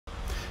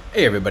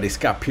Hey everybody,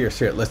 Scott Pierce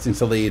here at Listings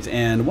to Leads,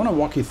 and I want to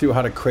walk you through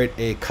how to create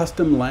a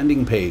custom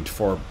landing page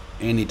for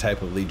any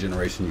type of lead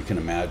generation you can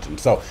imagine.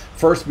 So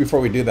first, before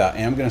we do that, I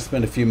am going to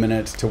spend a few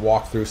minutes to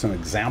walk through some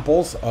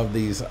examples of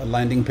these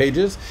landing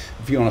pages.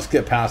 If you want to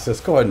skip past this,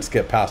 go ahead and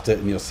skip past it,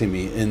 and you'll see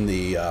me in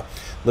the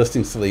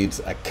Listings to Leads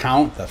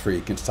account. That's where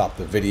you can stop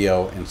the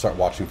video and start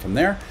watching from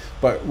there.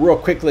 But real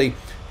quickly,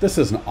 this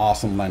is an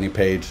awesome landing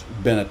page.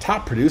 Been a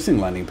top producing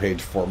landing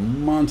page for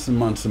months and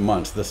months and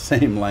months. The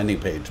same landing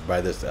page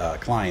by this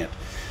client,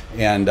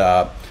 and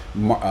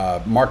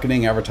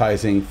marketing,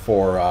 advertising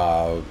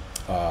for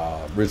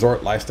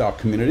resort lifestyle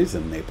communities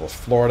in Naples,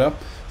 Florida.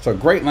 So a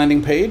great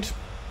landing page,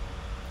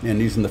 and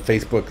using the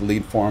Facebook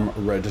lead form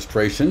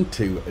registration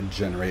to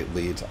generate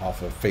leads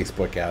off of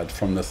Facebook ads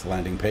from this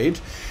landing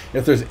page.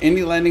 If there's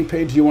any landing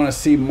page you want to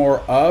see more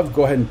of,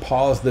 go ahead and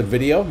pause the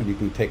video and you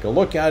can take a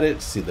look at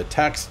it, see the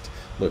text,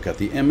 look at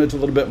the image a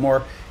little bit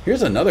more.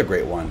 Here's another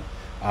great one,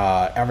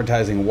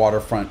 advertising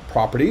waterfront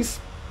properties.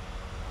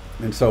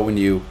 And so when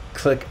you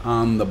click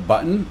on the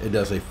button, it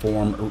does a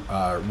form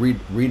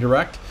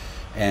redirect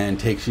and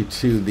takes you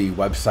to the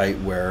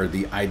website where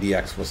the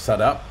IDX was set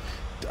up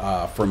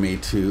for me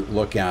to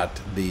look at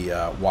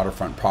the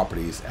waterfront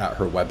properties at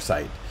her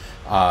website.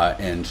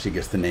 And she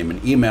gets the name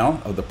and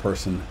email of the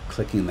person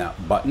clicking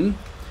that button.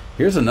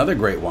 Here's another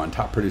great one,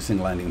 top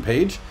producing landing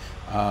page.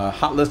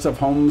 Hot list of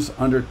homes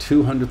under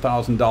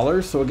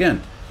 $200,000. So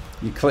again,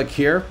 you click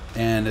here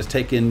and it's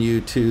taking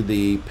you to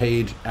the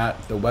page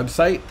at the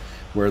website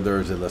where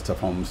there's a list of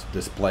homes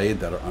displayed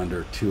that are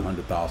under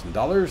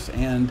 $200,000,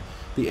 and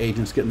the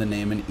agent's getting the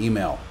name and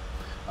email.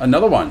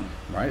 Another one,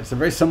 right? It's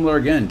very similar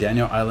again,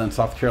 Daniel Island,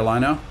 South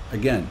Carolina.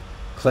 Again,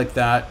 click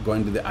that,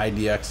 going to the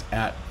IDX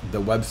at the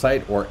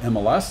website or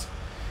MLS.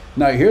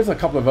 Now here's a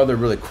couple of other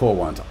really cool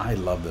ones. I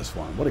love this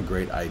one. What a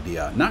great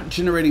idea. Not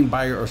generating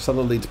buyer or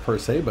seller leads per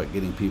se, but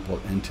getting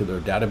people into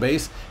their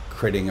database,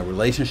 creating a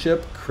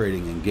relationship,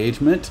 creating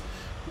engagement.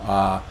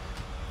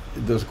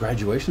 Those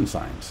graduation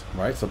signs,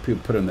 right? So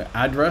people put in their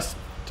address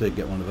to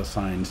get one of the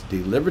signs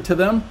delivered to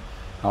them.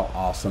 How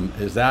awesome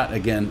is that?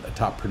 Again, a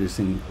top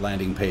producing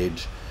landing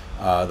page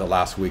the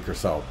last week or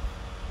so.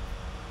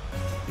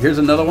 Here's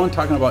another one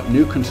talking about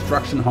new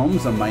construction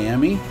homes in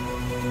Miami.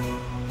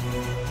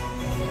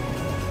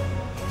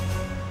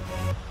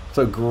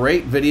 So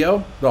great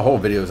video. The whole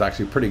video is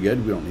actually pretty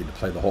good. We don't need to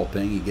play the whole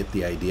thing. You get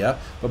the idea.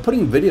 But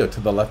putting video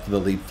to the left of the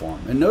lead form.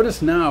 And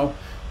notice now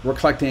we're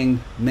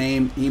collecting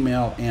name,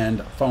 email,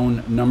 and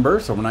phone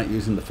number. So we're not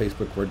using the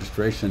Facebook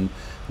registration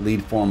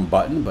lead form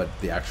button, but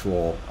the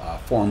actual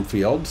form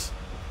fields.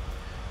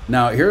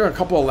 Now here are a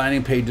couple of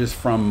landing pages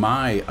from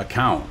my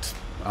account.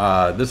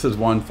 This is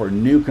one for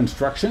new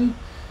construction.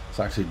 It's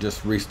actually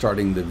just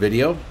restarting the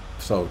video.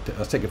 So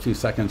let's take a few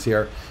seconds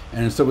here.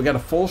 And so we got a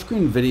full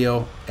screen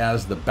video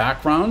as the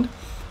background.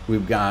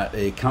 We've got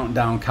a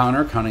countdown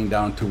counter counting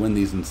down to when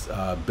these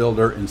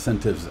builder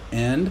incentives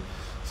end.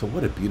 So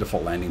what a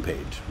beautiful landing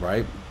page,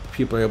 right?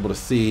 People are able to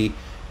see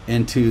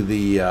into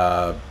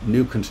the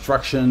new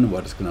construction,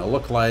 what it's going to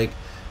look like.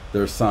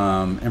 There's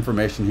some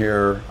information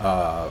here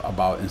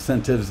about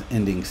incentives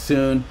ending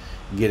soon,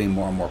 getting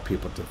more and more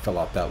people to fill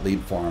out that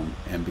lead form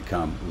and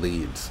become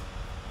leads.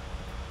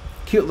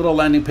 Cute little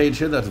landing page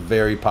here that's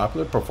very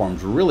popular,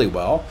 performs really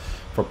well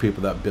for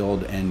people that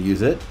build and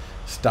use it.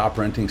 Stop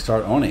renting,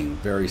 start owning.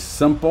 Very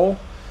simple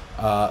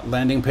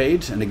landing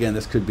page. And again,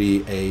 this could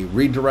be a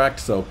redirect,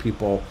 so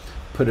people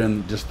put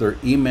in just their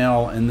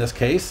email in this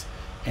case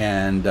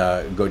and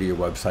go to your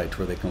website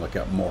where they can look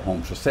at more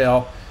homes for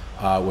sale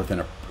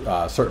within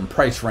a certain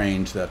price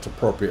range that's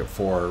appropriate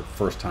for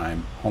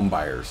first-time home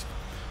buyers.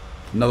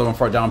 Another one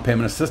for down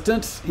payment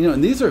assistance. You know,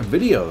 and these are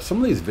videos. Some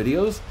of these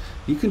videos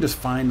you can just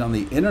find on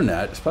the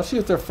internet, especially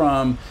if they're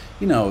from,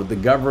 you know, the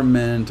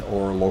government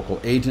or local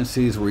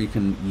agencies where you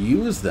can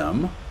use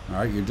them. All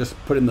right, you're just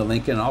putting the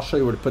link in. I'll show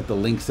you where to put the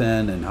links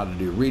in and how to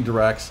do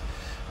redirects,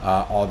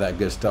 all that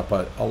good stuff.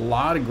 But a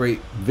lot of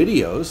great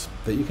videos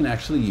that you can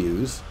actually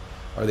use,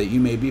 or that you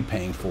may be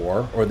paying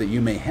for, or that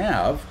you may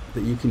have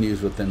that you can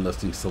use within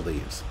Listings to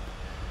Leads.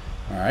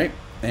 All right,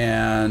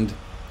 and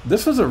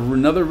this was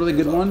another really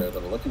good one. That are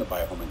looking to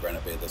buy a home in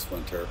Granite Bay this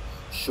winter,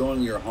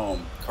 showing your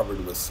home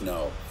covered with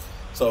snow.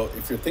 So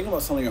if you're thinking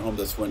about selling your home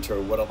this winter,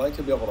 what I'd like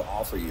to be able to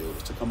offer you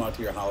is to come out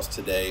to your house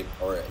today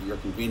or at your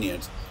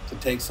convenience to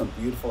take some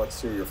beautiful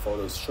exterior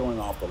photos showing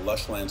off the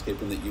lush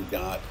landscaping that you've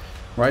got.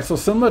 Right, so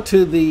similar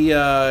to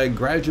the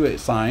graduate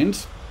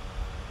signs,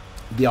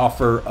 the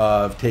offer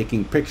of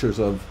taking pictures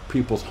of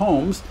people's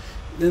homes.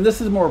 And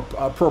this is more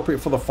appropriate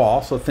for the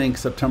fall, so think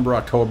September,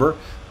 October,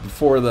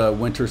 before the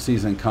winter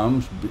season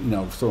comes. You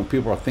know, so when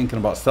people are thinking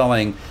about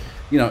selling,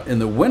 you know, in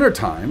the winter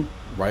time,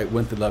 right,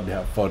 wouldn't they love to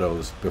have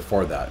photos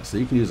before that? So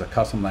you can use a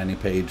custom landing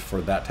page for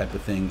that type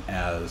of thing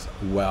as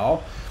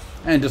well.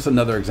 And just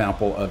another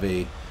example of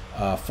a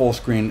full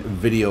screen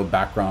video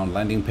background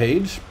landing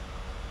page.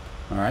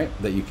 All right,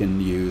 that you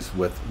can use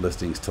with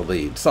Listings to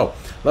Lead. So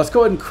let's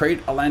go ahead and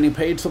create a landing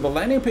page. So the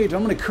landing page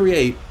I'm going to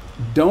create,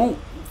 don't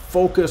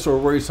focus or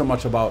worry so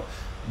much about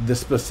the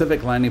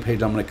specific landing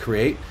page I'm going to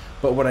create.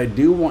 But what I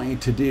do want you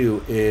to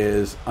do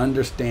is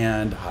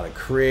understand how to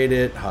create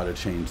it, how to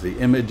change the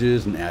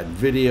images and add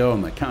video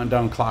and the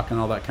countdown clock and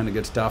all that kind of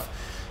good stuff.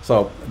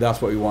 So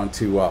that's what we want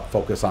to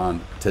focus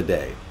on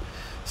today.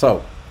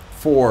 So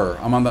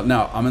I'm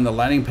in the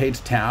landing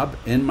page tab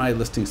in my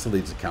Listings to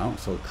Leads account.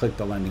 So click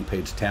the landing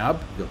page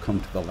tab. You'll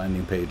come to the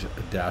landing page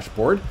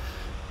dashboard.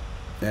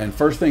 And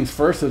first things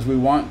first is we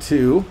want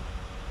to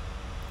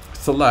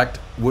select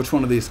which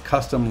one of these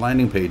custom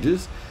landing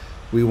pages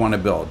we want to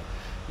build.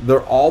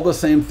 They're all the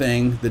same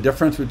thing. The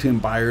difference between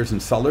buyers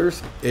and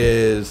sellers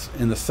is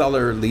in the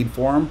seller lead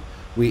form,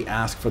 we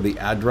ask for the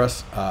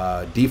address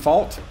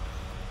default,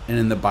 and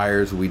in the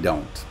buyers, we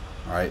don't.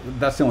 All right,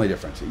 that's the only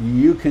difference.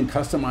 You can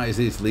customize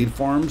these lead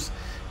forms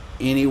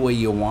any way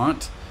you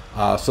want.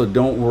 So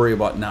don't worry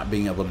about not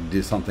being able to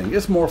do something.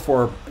 It's more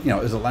for,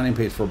 is a landing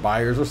page for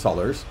buyers or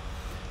sellers?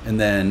 And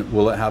then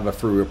will it have a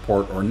free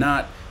report or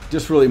not?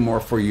 Just really more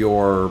for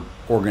your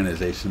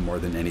organization more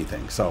than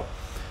anything. So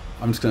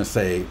I'm just going to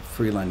say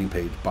free landing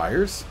page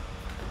buyers,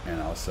 and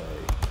I'll say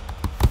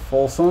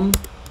Folsom,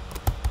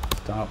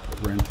 stop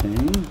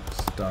renting,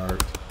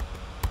 start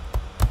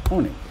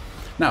owning.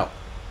 Now,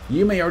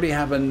 you may already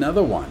have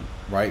another one,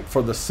 right,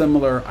 for the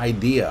similar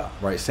idea,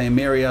 right? Same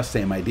area,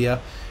 same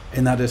idea,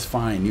 and that is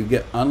fine. You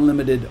get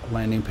unlimited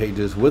landing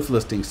pages with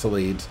Listings to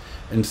Leads.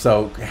 And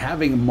so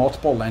having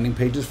multiple landing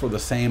pages for the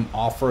same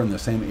offer in the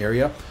same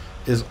area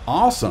is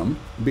awesome,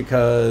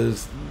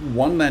 because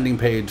one landing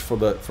page for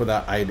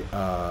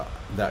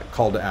that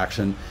call to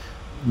action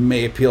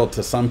may appeal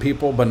to some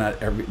people, but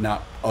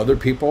not other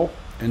people.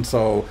 And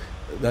so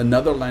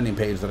another landing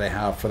page that I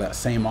have for that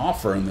same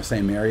offer in the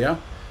same area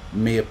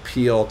may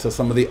appeal to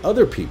some of the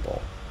other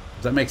people.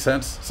 Does that make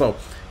sense? So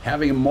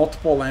having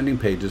multiple landing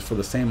pages for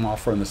the same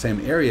offer in the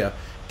same area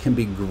can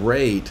be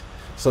great,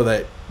 so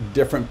that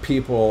different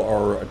people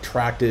are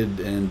attracted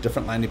and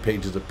different landing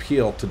pages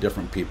appeal to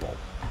different people.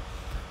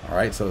 All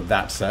right, so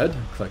that said,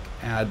 click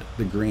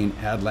the green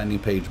Add Landing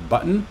Page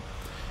button,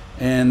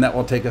 and that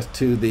will take us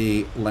to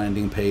the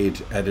landing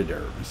page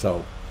editor.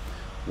 So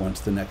once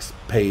the next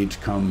page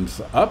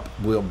comes up,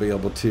 we'll be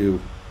able to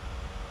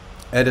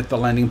edit the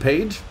landing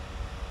page.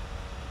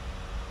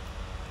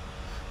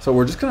 So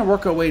we're just going to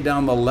work our way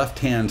down the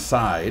left-hand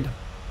side.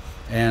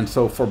 And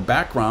so for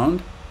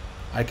background,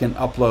 I can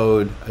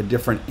upload a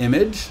different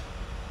image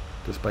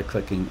just by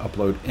clicking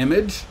Upload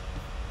Image.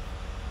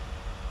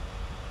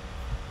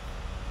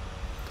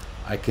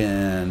 I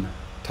can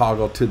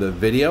toggle to the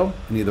video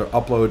and either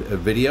upload a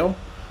video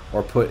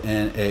or put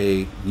in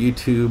a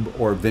YouTube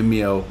or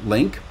Vimeo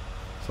link.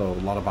 So a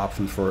lot of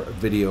options for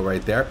video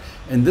right there.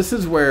 And this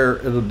is where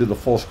it'll do the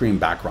full screen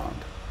background.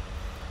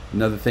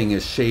 Another thing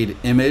is shade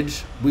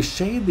image. We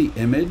shade the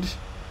image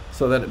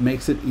so that it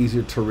makes it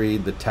easier to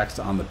read the text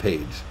on the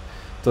page.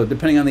 So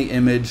depending on the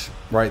image,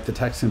 right, the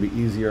text can be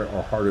easier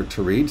or harder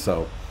to read.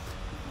 So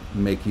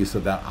make use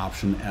of that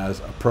option as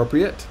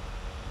appropriate.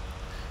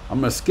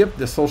 I'm going to skip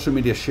the social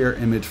media share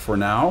image for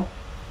now,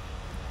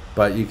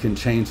 but you can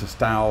change the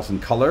styles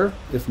and color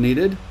if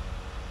needed.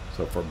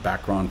 So for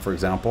background, for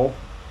example,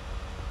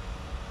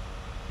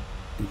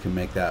 you can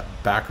make that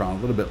background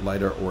a little bit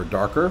lighter or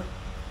darker.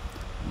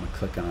 I'm going to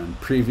click on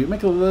preview,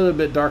 make it a little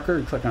bit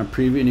darker, click on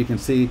preview, and you can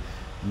see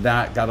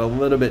that got a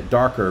little bit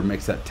darker,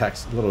 makes that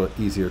text a little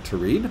easier to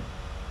read.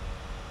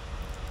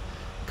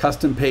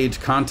 Custom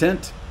page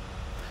content.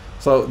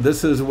 So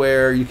this is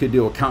where you could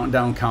do a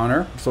countdown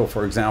counter. So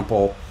for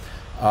example,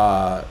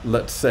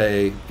 let's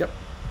say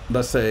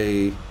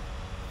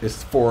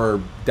it's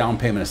for down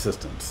payment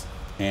assistance,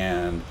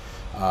 and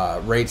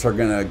rates are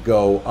going to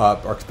go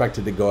up, are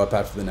expected to go up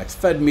after the next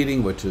Fed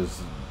meeting, which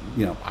is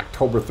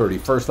October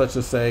 31st, let's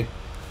just say.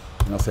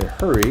 And I'll say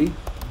hurry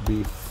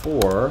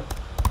before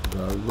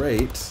the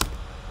rates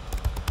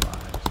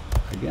rise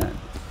again.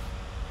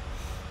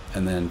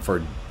 And then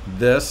for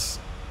this,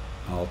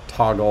 I'll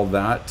toggle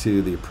that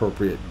to the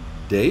appropriate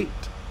date.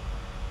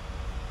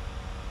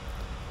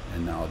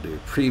 And now I'll do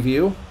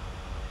preview.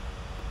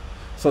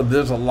 So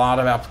there's a lot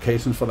of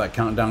applications for that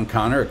countdown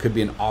counter. It could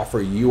be an offer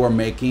you are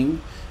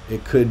making.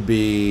 It could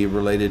be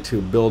related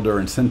to builder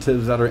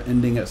incentives that are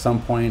ending at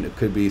some point. It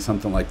could be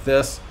something like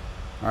this.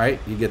 All right,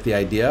 you get the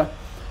idea.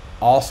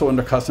 Also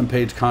under custom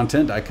page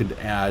content, I could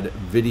add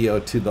video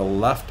to the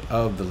left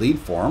of the lead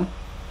form.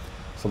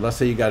 So let's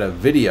say you got a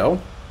video,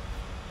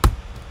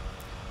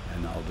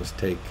 and I'll just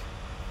take,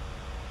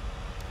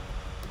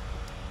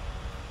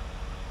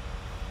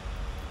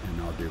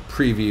 and I'll do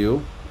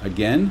preview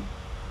again.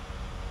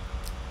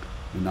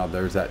 And now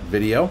there's that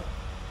video.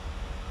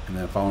 And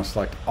then if I want to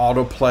select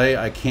autoplay,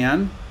 I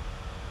can.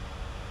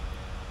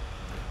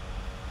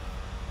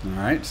 All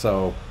right,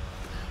 so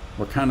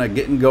we're kind of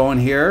getting going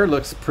here.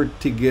 Looks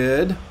pretty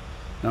good.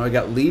 Now we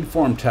got lead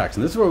form text,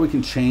 and this is where we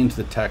can change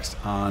the text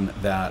on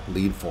that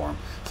lead form.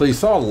 So you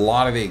saw a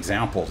lot of the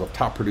examples of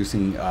top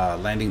producing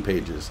landing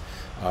pages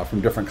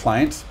from different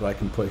clients, but I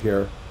can put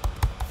here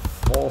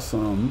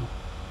Folsom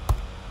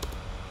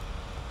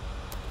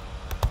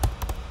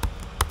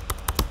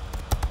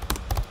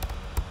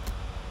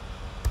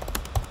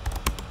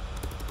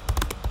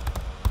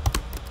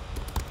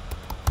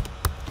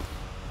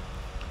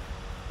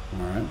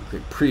All right,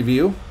 click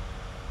preview.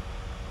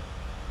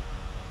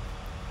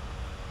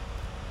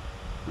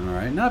 All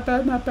right, not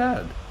bad, not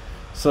bad.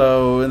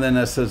 So, and then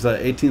it says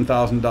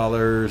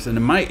 $18,000. And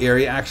in my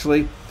area,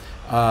 actually,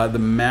 the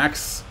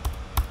max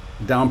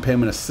down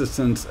payment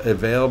assistance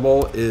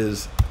available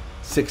is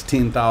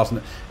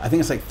 $16,000. I think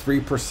it's like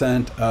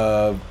 3%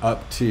 of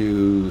up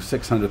to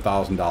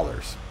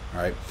 $600,000.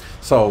 All right.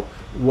 So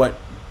what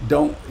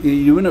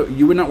you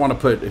would not want to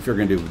put, if you're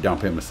going to do down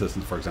payment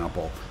assistance, for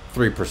example,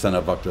 3%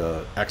 of up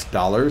to X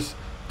dollars.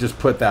 Just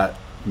put that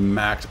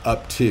max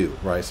up to,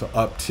 right? So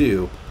up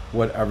to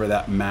whatever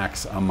that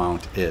max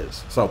amount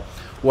is. So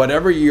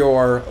whatever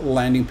your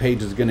landing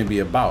page is going to be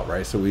about,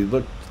 right? So we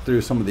looked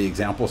through some of the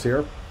examples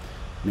here.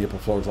 Maple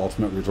Florida's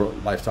Ultimate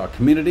Resort Lifestyle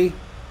Community,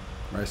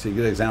 right? So you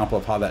get an example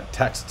of how that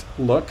text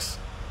looks.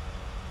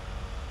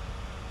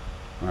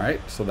 All right,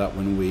 so that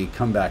when we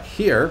come back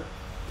here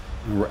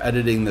and we're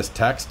editing this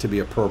text to be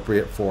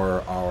appropriate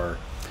for our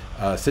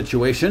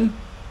situation,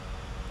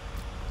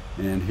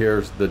 and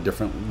here's the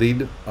different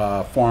lead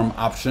form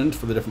options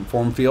for the different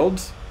form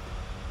fields.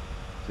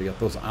 So you got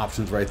those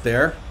options right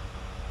there.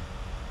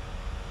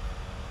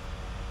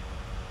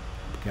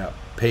 We got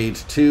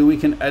page 2 we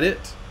can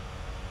edit.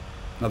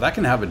 Now that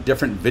can have a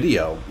different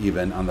video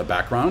even on the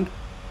background.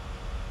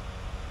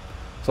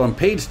 So on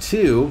page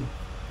 2,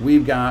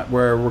 we've got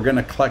where we're going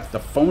to collect the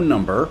phone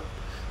number.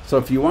 So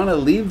if you want to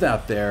leave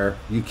that there,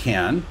 you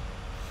can.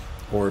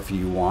 Or if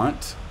you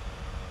want,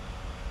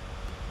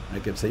 I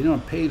could say, you know,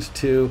 on page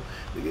 2,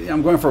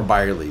 I'm going for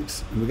buyer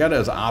leads. And we got it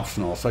as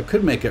optional, so I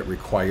could make it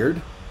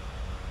required.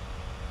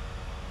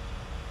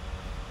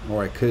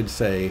 Or I could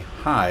say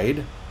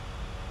hide,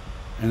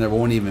 and there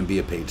won't even be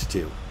a page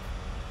 2.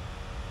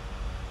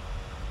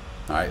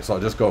 All right, so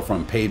I'll just go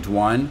from page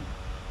 1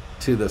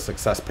 to the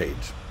success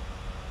page.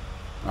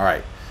 All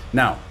right,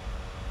 now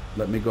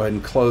let me go ahead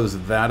and close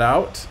that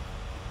out.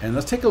 And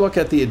let's take a look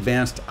at the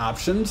advanced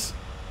options,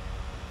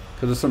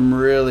 because there's some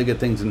really good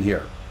things in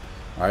here.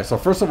 All right, so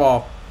first of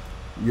all,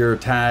 your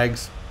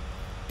tags.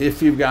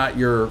 If you've got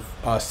your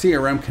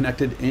CRM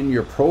connected in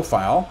your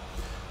profile,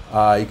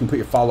 you can put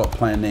your follow-up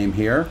plan name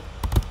here.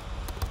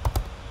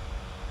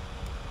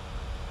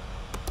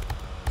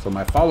 So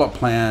my follow-up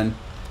plan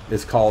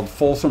is called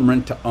Folsom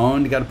Rent to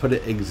Own. You got to put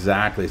it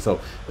exactly.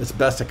 So it's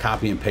best to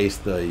copy and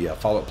paste the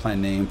follow-up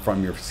plan name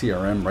from your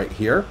CRM right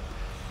here.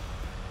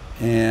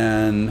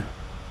 And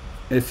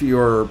if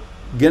you're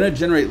going to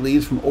generate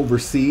leads from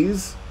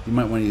overseas, you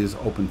might want to use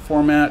open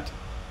format.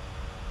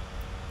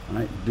 All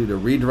right, do the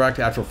redirect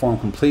after form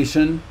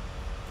completion.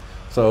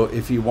 So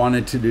if you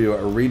wanted to do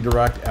a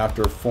redirect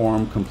after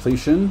form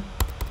completion,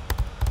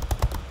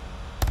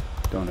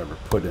 don't ever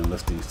put in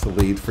listings to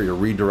leads for your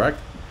redirect.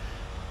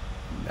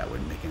 That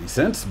wouldn't make any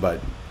sense, but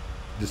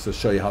just to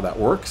show you how that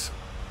works.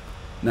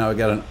 Now we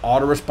got an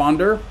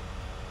autoresponder.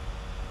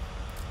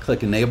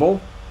 Click enable,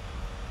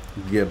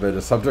 give it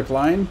a subject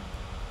line.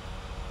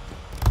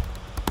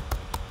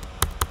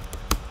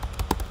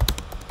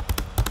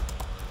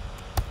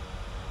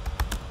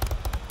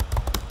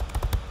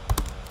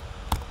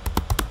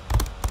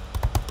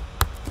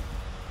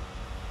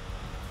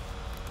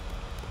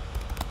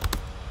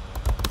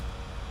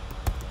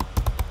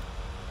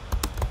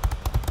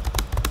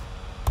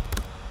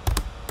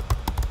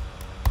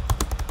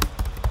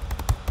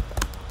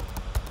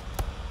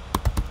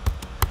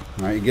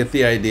 All right, you get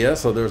the idea.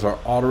 So there's our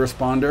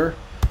autoresponder.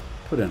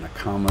 Put in a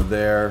comma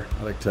there.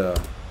 I like to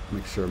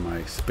make sure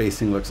my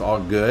spacing looks all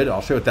good.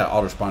 I'll show you what that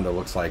autoresponder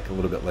looks like a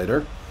little bit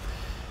later.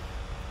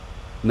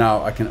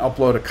 Now I can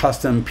upload a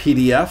custom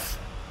PDF.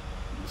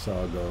 So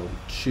I'll go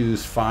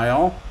choose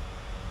file,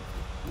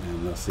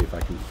 and let's see if I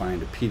can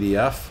find a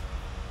PDF.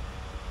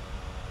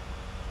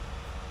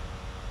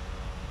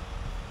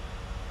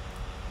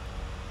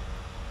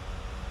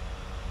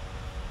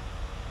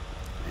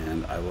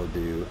 And I will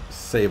do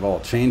save all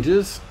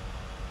changes.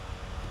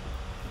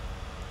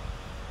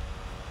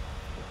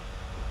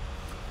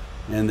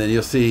 And then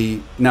you'll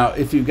see, now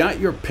if you've got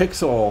your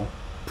pixel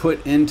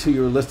put into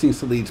your listings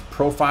to leads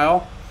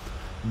profile,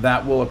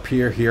 that will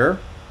appear here.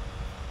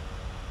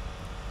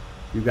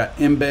 You've got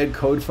embed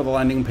code for the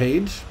landing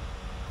page.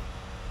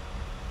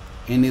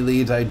 Any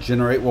leads I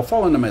generate will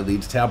fall into my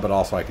leads tab, but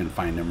also I can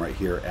find them right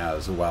here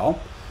as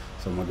well.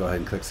 So I'm gonna go ahead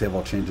and click Save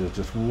All Changes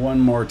just one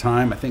more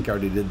time. I think I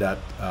already did that,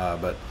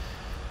 but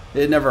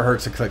it never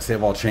hurts to click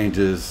Save All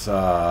Changes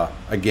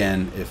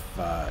again if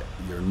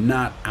you're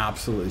not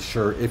absolutely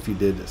sure if you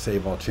did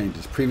save all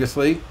changes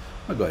previously.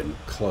 I'll go ahead and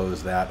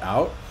close that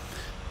out.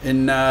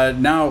 And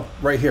now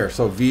right here,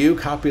 so view,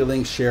 copy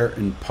link, share,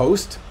 and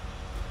post.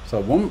 So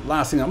one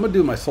last thing, I'm gonna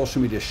do my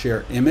social media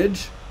share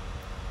image,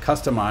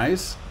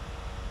 customize,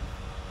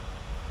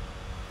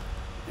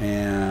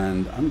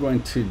 and I'm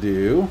going to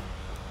do,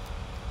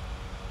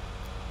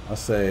 I'll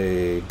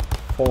say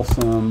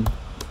Folsom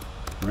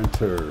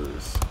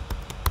Renters.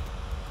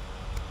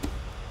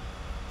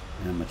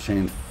 And I'm gonna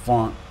change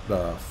font,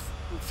 the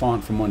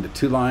font from 1 to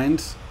 2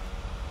 lines.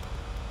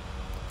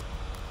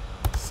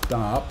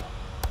 Stop.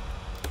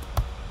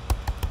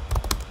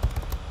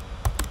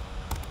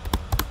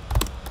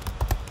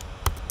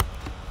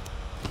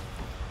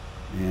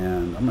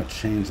 I'm going to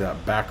change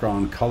that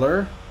background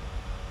color.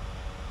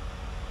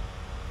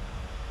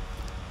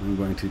 I'm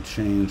going to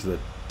change the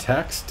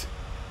text.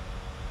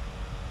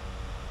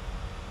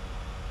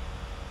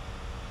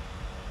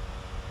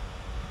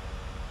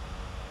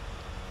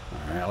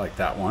 All right, I like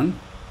that one.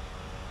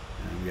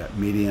 And we got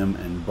medium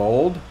and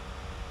bold.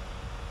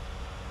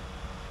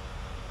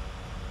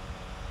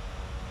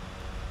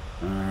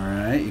 All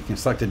right, you can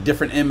select a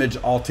different image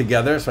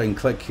altogether. So I can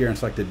click here and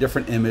select a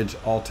different image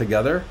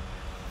altogether.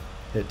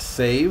 Hit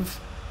save.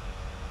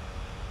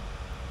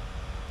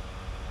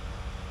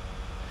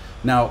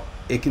 Now,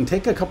 it can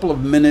take a couple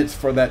of minutes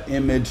for that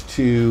image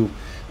to,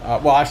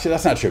 well, actually,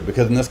 that's not true,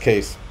 because in this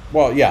case,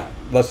 well, yeah,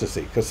 let's just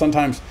see. Because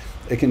sometimes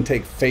it can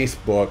take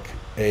Facebook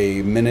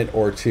a minute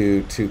or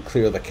two to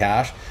clear the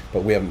cache,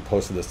 but we haven't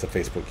posted this to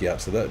Facebook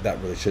yet, so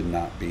that really should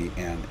not be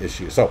an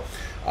issue. So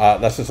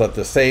let's just let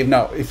this save.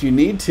 Now, if you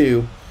need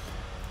to,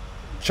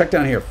 check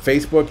down here,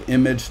 Facebook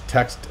image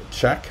text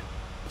check.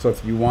 So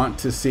if you want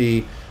to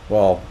see,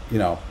 well, you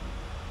know,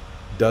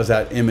 does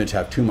that image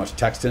have too much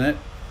text in it?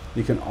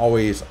 You can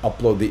always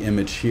upload the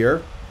image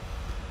here,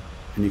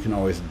 and you can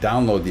always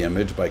download the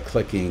image by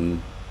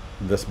clicking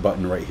this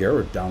button right here,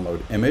 or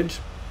download image.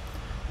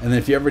 And then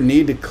if you ever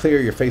need to clear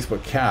your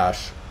Facebook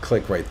cache,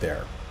 click right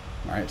there.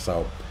 All right,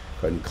 so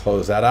go ahead and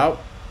close that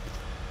out.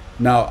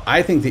 Now,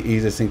 I think the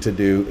easiest thing to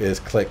do is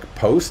click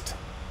post.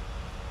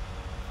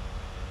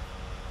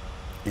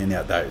 And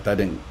yeah, that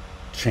didn't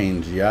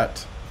change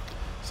yet.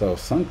 So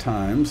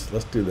sometimes,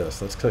 let's do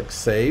this. Let's click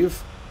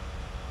save.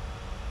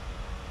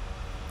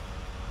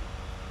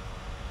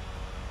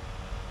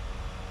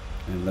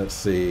 And let's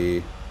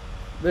see,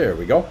 there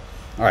we go.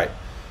 All right.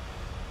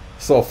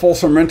 So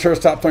Folsom renter,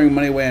 stop throwing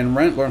money away in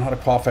rent, learn how to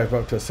qualify for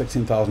up to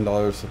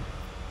 $16,000.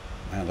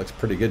 Man, looks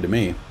pretty good to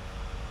me.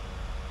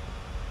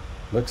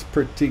 Looks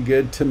pretty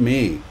good to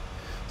me.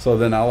 So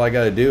then all I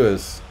got to do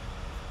is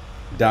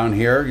down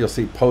here, you'll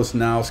see post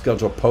now,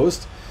 schedule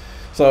post.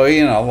 So,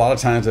 you know, a lot of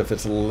times if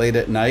it's late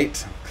at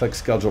night, click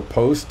schedule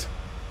post.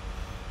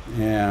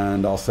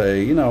 And I'll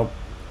say, you know,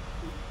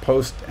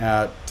 post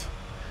at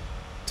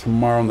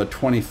tomorrow on the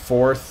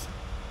 24th.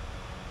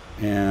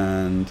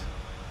 And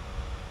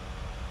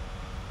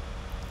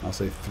I'll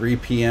say 3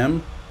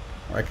 p.m.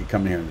 Or I could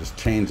come in here and just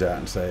change that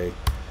and say,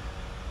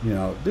 you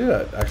know, do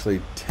that.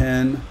 Actually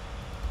 10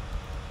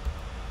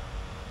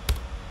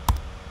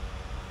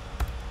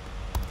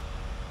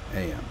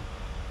 a.m.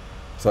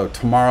 So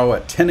tomorrow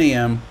at 10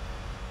 a.m.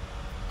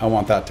 I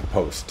want that to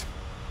post.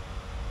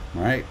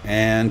 All right,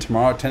 and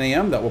tomorrow at 10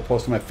 a.m. that will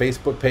post on my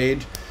Facebook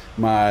page,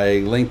 my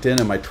LinkedIn,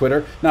 and my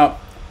Twitter. Now,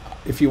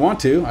 if you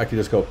want to, I could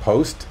just go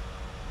post.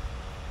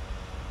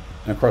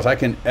 And of course, I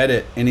can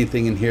edit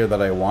anything in here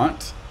that I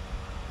want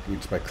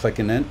just by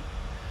clicking in.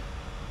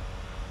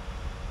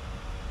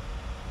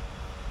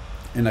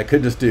 And I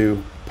could just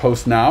do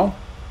post now,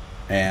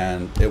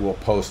 and it will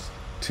post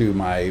to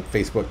my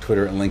Facebook,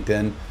 Twitter, and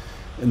LinkedIn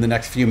in the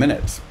next few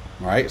minutes.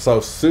 All right, so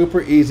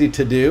super easy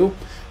to do.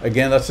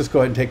 Again, let's just go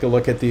ahead and take a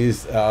look at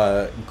these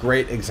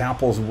great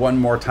examples one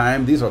more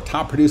time. These are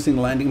top producing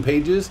landing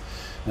pages,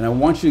 and I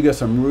want you to get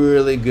some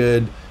really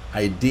good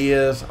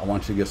ideas. I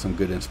want you to get some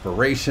good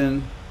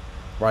inspiration,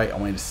 right? I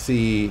want you to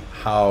see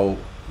how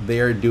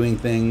they're doing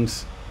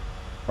things,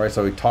 right?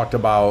 So we talked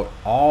about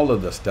all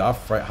of the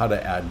stuff, right? How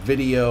to add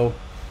video,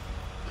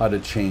 how to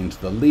change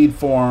the lead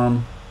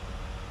form,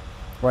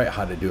 right?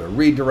 How to do a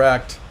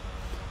redirect,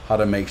 how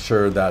to make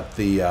sure that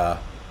the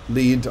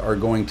leads are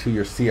going to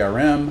your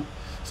CRM.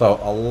 So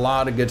a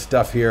lot of good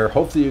stuff here.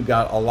 Hopefully you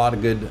got a lot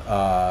of good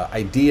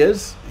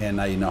ideas, and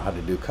now you know how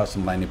to do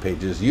custom landing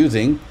pages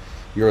using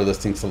your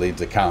Listings to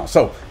Leads account.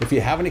 So if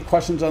you have any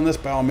questions on this,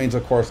 by all means,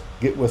 of course,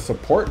 get with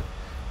support,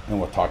 and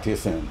we'll talk to you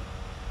soon.